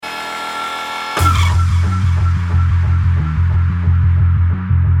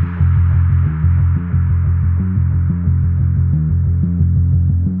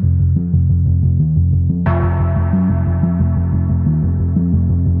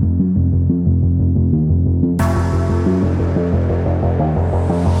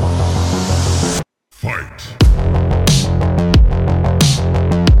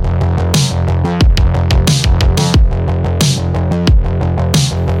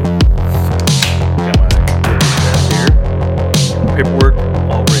paperwork,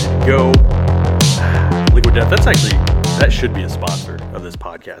 all ready to go. Liquid Death, that should be a sponsor of this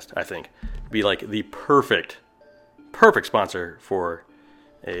podcast, I think. Be like the perfect sponsor for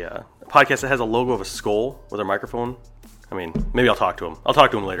a podcast that has a logo of a skull with a microphone. I mean, maybe I'll talk to him. I'll talk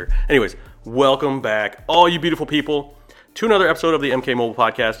to him later. Anyways, welcome back, all you beautiful people, to another episode of the MK Mobile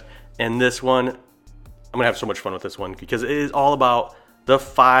Podcast. And this one, I'm going to have so much fun with this one because it is all about the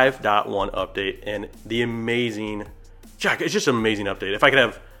 5.1 update and the amazing, it's just an amazing update. If I could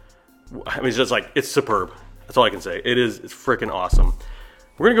have, it's just like, it's superb. That's all I can say. It's freaking awesome.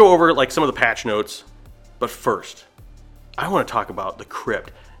 We're going to go over like some of the patch notes, but first, I want to talk about the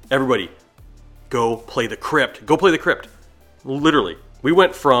crypt. Everybody, go play the crypt. Go play the crypt. Literally, we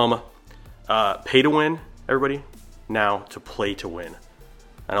went from pay to win, everybody, now to play to win.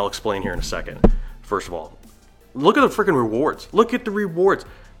 And I'll explain here in a second. First of all, look at the freaking rewards. Look at the rewards.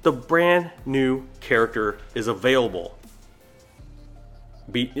 The brand new character is available.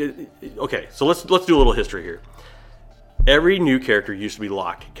 Okay, so let's do a little history here. Every new character used to be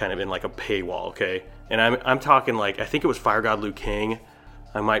locked kind of in like a paywall, okay? And I'm talking like, I think it was Fire God Liu Kang.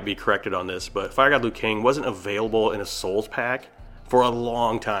 I might be corrected on this, but Fire God Liu Kang wasn't available in a Souls pack for a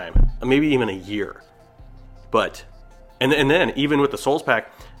long time, maybe even a year. But, and then even with the Souls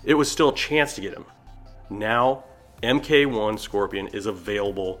pack, it was still a chance to get him. Now, MK1 Scorpion is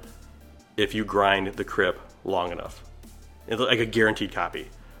available if you grind the crypt long enough. It's like a guaranteed copy.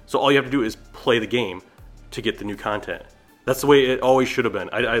 So all you have to do is play the game to get the new content. That's the way it always should have been.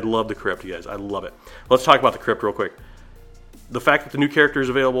 I love the crypt, you guys. I love it. Let's talk about the crypt real quick. The fact that the new character is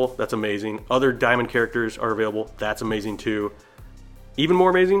available, that's amazing. Other diamond characters are available. That's amazing too. Even more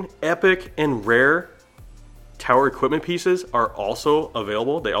amazing, epic and rare tower equipment pieces are also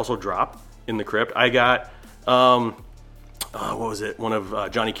available. They also drop in the crypt. I got, what was it? One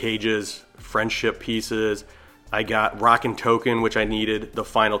of Johnny Cage's friendship pieces. I got Rockin' Token, which I needed the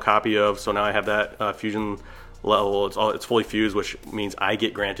final copy of. So now I have that fusion level. It's fully fused, which means I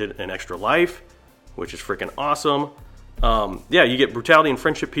get granted an extra life, which is freaking awesome. Yeah, you get brutality and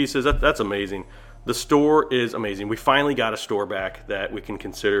friendship pieces. That's amazing. The store is amazing. We finally got a store back that we can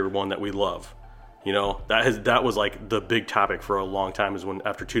consider one that we love. You know, that was like the big topic for a long time, is when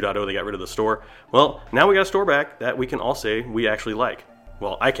after 2.0 they got rid of the store. Well, now we got a store back that we can all say we actually like.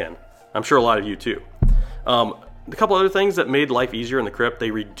 Well, I can. I'm sure a lot of you too. A couple other things that made life easier in the crypt,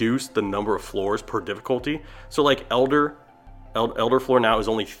 they reduced the number of floors per difficulty. So like Elder floor now is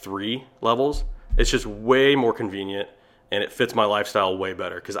only 3 levels. It's just way more convenient, and it fits my lifestyle way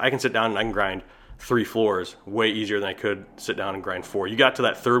better because I can sit down and I can grind 3 floors way easier than I could sit down and grind 4. You got to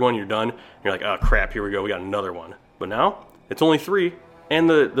that 3rd one, you're done, and you're like, oh crap, here we go, we got another one. But now it's only 3, and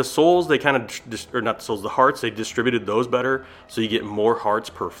the souls, they kind of, or not the souls, the hearts, they distributed those better, so you get more hearts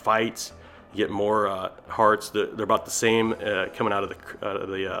per fights. You get more hearts. They're about the same coming out of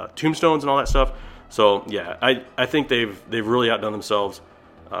the tombstones and all that stuff. So yeah, I think they've really outdone themselves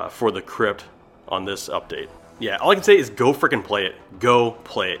for the crypt on this update. Yeah, all I can say is go freaking play it. Go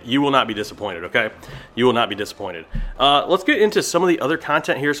play it. You will not be disappointed, okay? You will not be disappointed. Let's get into some of the other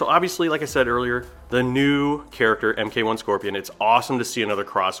content here. So obviously, like I said earlier, the new character, MK1 Scorpion, it's awesome to see another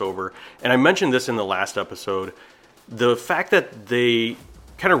crossover. And I mentioned this in the last episode. The fact that they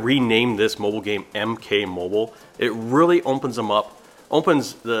kind of renamed this mobile game MK Mobile, it really opens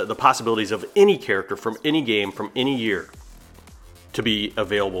the possibilities of any character from any game from any year to be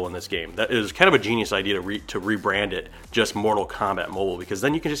available in this game. That is kind of a genius idea to rebrand it just Mortal Kombat Mobile, because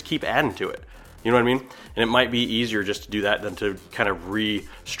then you can just keep adding to it. You know what I mean? And it might be easier just to do that than to kind of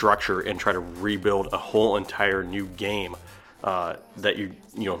restructure and try to rebuild a whole entire new game that you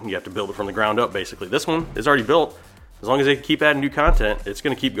have to build it from the ground up, basically. This one is already built. As long as they keep adding new content, it's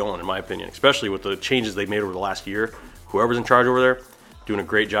going to keep going, in my opinion, especially with the changes they've made over the last year. Whoever's in charge over there, doing a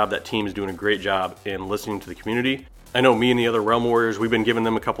great job. That team is doing a great job in listening to the community. I know me and the other Realm Warriors, we've been giving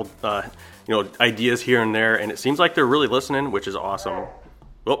them a couple ideas here and there, and it seems like they're really listening, which is awesome.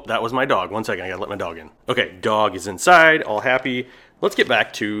 Oh, that was my dog. One second, I got to let my dog in. Okay, dog is inside, all happy. Let's get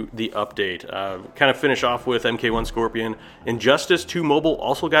back to the update. Kind of finish off with MK1 Scorpion. Injustice 2 Mobile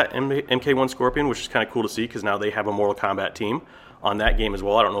also got MK1 Scorpion, which is kind of cool to see because now they have a Mortal Kombat team on that game as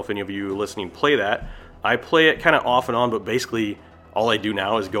well. I don't know if any of you listening play that. I play it kind of off and on, but basically all I do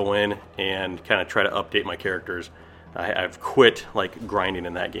now is go in and kind of try to update my characters. I've quit like grinding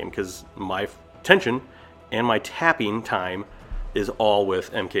in that game because my attention and my tapping time is all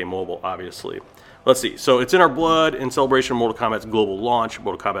with MK Mobile, obviously. Let's see. So it's in our blood. In celebration of Mortal Kombat's global launch,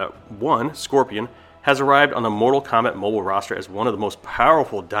 Mortal Kombat 1 Scorpion has arrived on the Mortal Kombat mobile roster as one of the most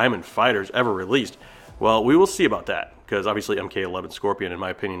powerful diamond fighters ever released. Well, we will see about that, because obviously MK11 Scorpion, in my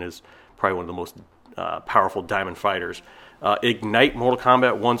opinion, is probably one of the most powerful diamond fighters. Ignite Mortal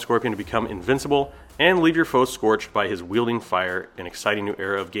Kombat 1 Scorpion to become invincible, and leave your foes scorched by his wielding fire. An exciting new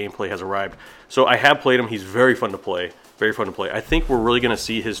era of gameplay has arrived. So I have played him. He's very fun to play. Very fun to play. I think we're really going to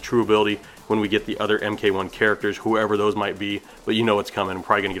see his true ability when we get the other MK1 characters, whoever those might be. But you know it's coming. We're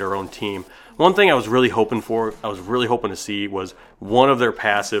probably going to get our own team. One thing I was really hoping to see was one of their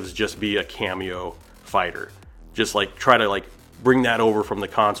passives just be a cameo fighter. Just like try to like bring that over from the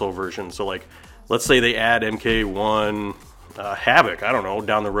console version. So like, let's say they add MK1 Havoc, I don't know,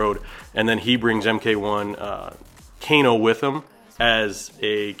 down the road, and then he brings MK1 Kano with him as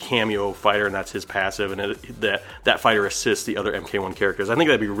a cameo fighter, and that's his passive, and that fighter assists the other MK1 characters. I think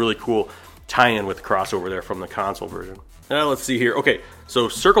that'd be a really cool tie-in with the crossover there from the console version. Now let's see here. Okay, so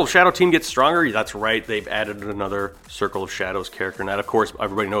Circle of Shadow team gets stronger. That's right, they've added another Circle of Shadows character, and that, of course,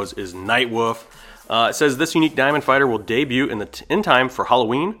 everybody knows is Nightwolf. It says this unique Diamond Fighter will debut in time for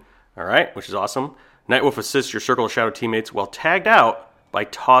Halloween, all right, which is awesome. Nightwolf assists your Circle of Shadow teammates while tagged out by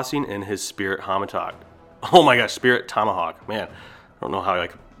tossing in his Spirit Tomahawk. Oh my gosh, Spirit Tomahawk. Man, I don't know how I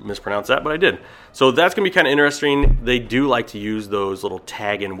could mispronounce that, but I did. So that's going to be kind of interesting. They do like to use those little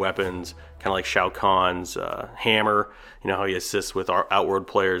tag-in weapons, kind of like Shao Kahn's hammer, you know, how he assists with our Outworld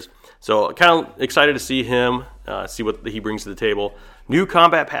players. So kind of excited to see him, see what he brings to the table. New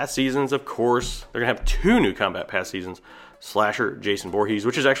Combat Pass seasons, of course. They're going to have 2 new Combat Pass seasons. Slasher Jason Voorhees,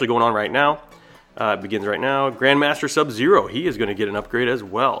 which is actually going on right now. It begins right now. Grandmaster Sub-Zero, he is going to get an upgrade as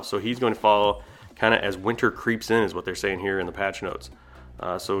well. So he's going to follow kind of as winter creeps in, is what they're saying here in the patch notes.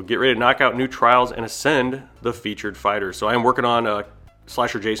 So get ready to knock out new trials and ascend the featured fighters. So I am working on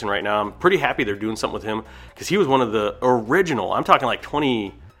Slasher Jason right now. I'm pretty happy they're doing something with him because he was one of the original. I'm talking like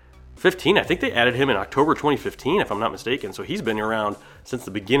 2015. I think they added him in October 2015, if I'm not mistaken. So he's been around since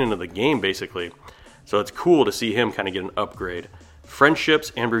the beginning of the game, basically. So it's cool to see him kind of get an upgrade.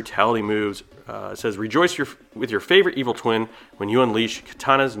 Friendships and brutality moves. It says, rejoice with your favorite evil twin when you unleash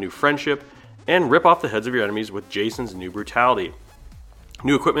Katana's new friendship and rip off the heads of your enemies with Jason's new brutality.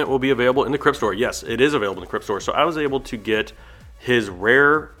 New equipment will be available in the Crypt Store. Yes, it is available in the Crypt Store. So I was able to get Jason's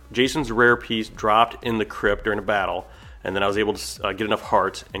rare piece dropped in the Crypt during a battle, and then I was able to get enough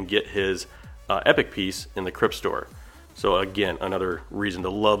hearts and get his epic piece in the Crypt Store. So again, another reason to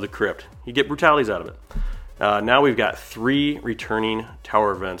love the Crypt. You get brutalities out of it. Now we've got 3 returning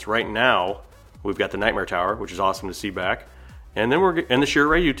tower events. Right now, we've got the Nightmare Tower, which is awesome to see back. And then the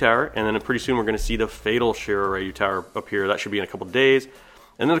Shiroryu Tower, and then pretty soon we're going to see the Fatal Shiroryu Tower up here. That should be in a couple days.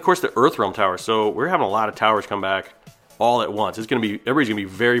 And then, of course, the Earthrealm Tower. So we're having a lot of towers come back all at once. Everybody's going to be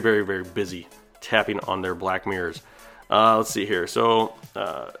very, very, very busy tapping on their Black Mirrors. Let's see here. So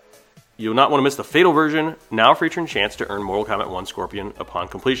you'll not want to miss the Fatal version, now featuring chance to earn Mortal Kombat 1 Scorpion upon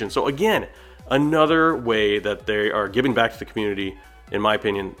completion. So again, another way that they are giving back to the community, in my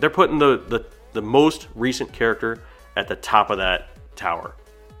opinion. They're putting the most recent character at the top of that tower.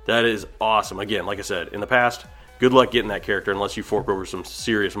 That is awesome. Again, like I said, in the past, good luck getting that character unless you fork over some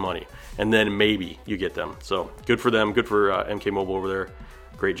serious money. And then maybe you get them. So good for them. Good for MK Mobile over there.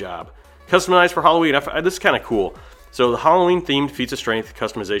 Great job. Customized for Halloween. This is kind of cool. So the Halloween-themed Feats of Strength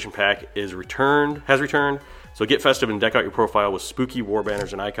customization pack has returned. So get festive and deck out your profile with spooky war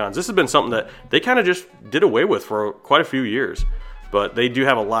banners and icons. This has been something that they kind of just did away with for quite a few years. But they do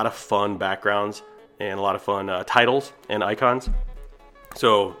have a lot of fun backgrounds and a lot of fun titles and icons.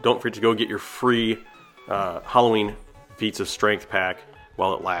 So don't forget to go get your free Halloween Feats of Strength pack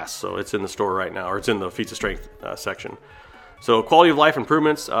while it lasts. So it's in the store right now, or it's in the Feats of Strength section. So quality of life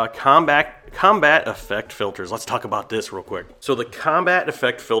improvements, combat effect filters. Let's talk about this real quick. So the combat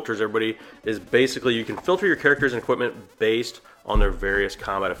effect filters, everybody, is basically you can filter your characters and equipment based on their various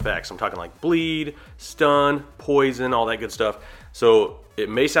combat effects. I'm talking like bleed, stun, poison, all that good stuff. So it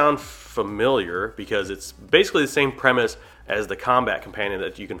may sound familiar because it's basically the same premise as the combat companion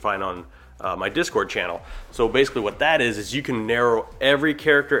that you can find on my Discord channel. So basically what that is you can narrow every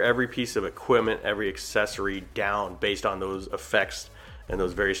character, every piece of equipment, every accessory down based on those effects and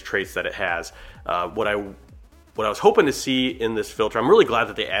those various traits that it has. What I was hoping to see in this filter, I'm really glad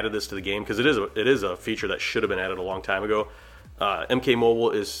that they added this to the game because it is a feature that should have been added a long time ago. MK Mobile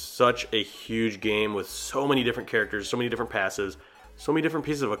is such a huge game with so many different characters, so many different passes, so many different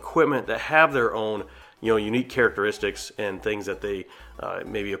pieces of equipment that have their own, unique characteristics and things that they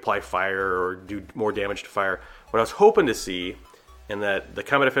maybe apply fire or do more damage to fire. What I was hoping to see, and that the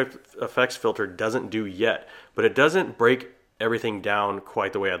combat effects filter doesn't do yet, but it doesn't break everything down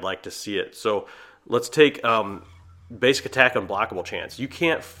quite the way I'd like to see it. So let's take basic attack unblockable chance. You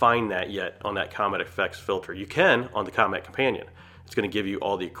can't find that yet on that combat effects filter. You can on the combat companion. It's going to give you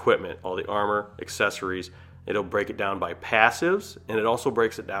all the equipment, all the armor, accessories, It'll break it down by passives, and it also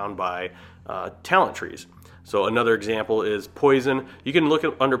breaks it down by talent trees. So another example is poison. You can look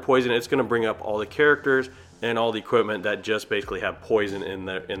at under poison. It's going to bring up all the characters and all the equipment that just basically have poison in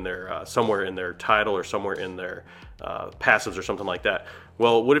their somewhere in their title or somewhere in their passives or something like that.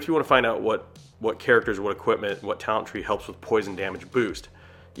 Well, what if you want to find out what characters, what equipment, what talent tree helps with poison damage boost?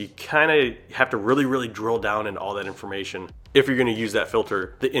 You kind of have to really drill down into all that information if you're going to use that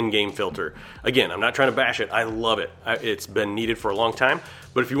filter, the in-game filter. Again, I'm not trying to bash it. I love it. It's been needed for a long time.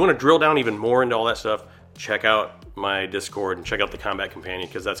 But if you want to drill down even more into all that stuff, check out my Discord and check out the Combat Companion,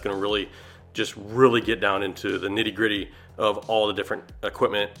 because that's going to really get down into the nitty-gritty of all the different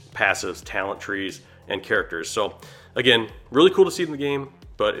equipment, passives, talent trees, and characters. So again, really cool to see in the game.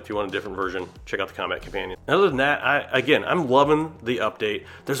 But if you want a different version, check out the Combat Companion. Other than that, I'm loving the update.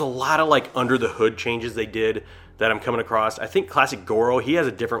 There's a lot of like under the hood changes they did that I'm coming across. I think Classic Goro, he has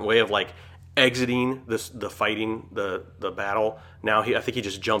a different way of like exiting the fighting, the battle. Now I think he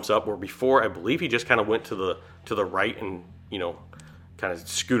just jumps up, where before I believe he just kind of went to the right and, you know, kind of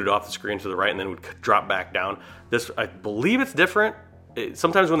scooted off the screen to the right and then would drop back down. This, I believe it's different.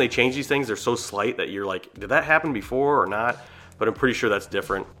 Sometimes when they change these things, they're so slight that you're like, did that happen before or not? But I'm pretty sure that's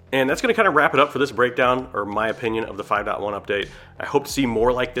different. And that's going to kind of wrap it up for this breakdown, or my opinion of the 5.1 update. I hope to see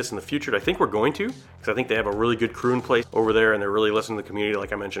more like this in the future. I think we're going to, because I think they have a really good crew in place over there, and they're really listening to the community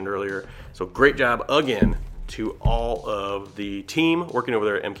like I mentioned earlier. So great job again to all of the team working over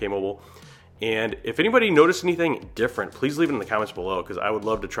there at MK Mobile. And if anybody noticed anything different, please leave it in the comments below, because I would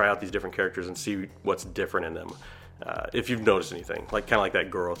love to try out these different characters and see what's different in them. If you've noticed anything, like kind of like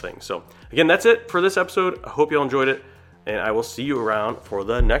that Goro thing. So again, that's it for this episode. I hope you all enjoyed it, and I will see you around for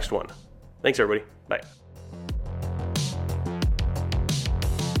the next one. Thanks, everybody. Bye.